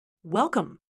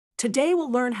Welcome! Today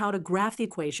we'll learn how to graph the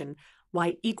equation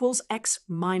y equals x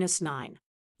minus 9.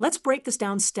 Let's break this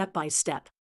down step by step.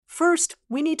 First,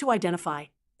 we need to identify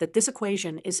that this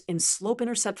equation is in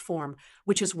slope-intercept form,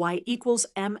 which is y equals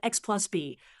mx plus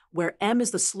b, where m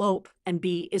is the slope and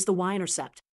b is the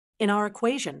y-intercept. In our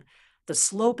equation, the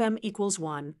slope m equals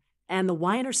 1 and the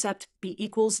y-intercept b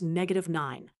equals negative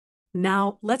 9.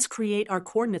 Now, let's create our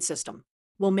coordinate system.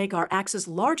 We'll make our axis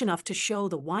large enough to show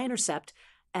the y-intercept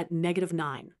at negative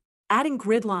 9. Adding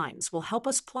grid lines will help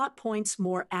us plot points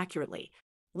more accurately.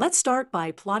 Let's start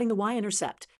by plotting the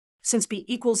y-intercept. Since b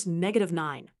equals negative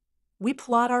 9, we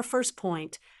plot our first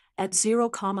point at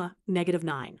 0, negative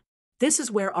 9. This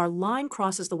is where our line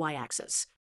crosses the y-axis.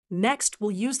 Next,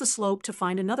 we'll use the slope to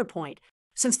find another point.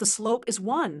 Since the slope is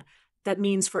 1, that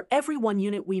means for every 1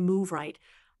 unit we move right,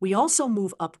 we also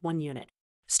move up 1 unit.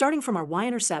 Starting from our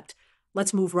y-intercept,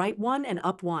 let's move right 1 and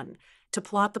up 1 to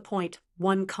plot the point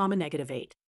 1, negative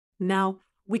 8. Now,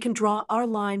 we can draw our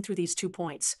line through these 2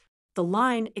 points. The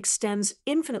line extends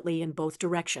infinitely in both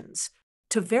directions.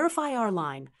 To verify our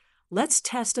line, let's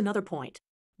test another point.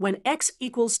 When x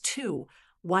equals 2,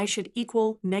 y should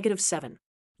equal negative 7.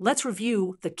 Let's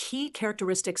review the key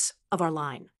characteristics of our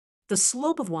line. The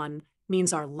slope of 1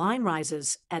 means our line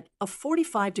rises at a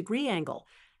 45-degree angle,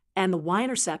 and the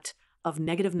y-intercept of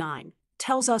negative 9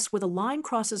 tells us where the line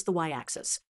crosses the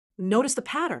y-axis. Notice the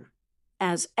pattern.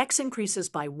 As x increases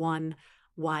by 1,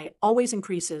 y always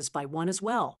increases by 1 as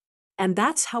well. And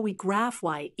that's how we graph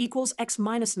y equals x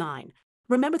minus 9.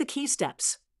 Remember the key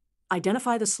steps.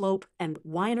 Identify the slope and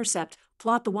y-intercept,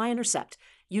 plot the y-intercept,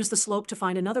 use the slope to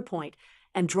find another point,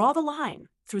 and draw the line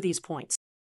through these points.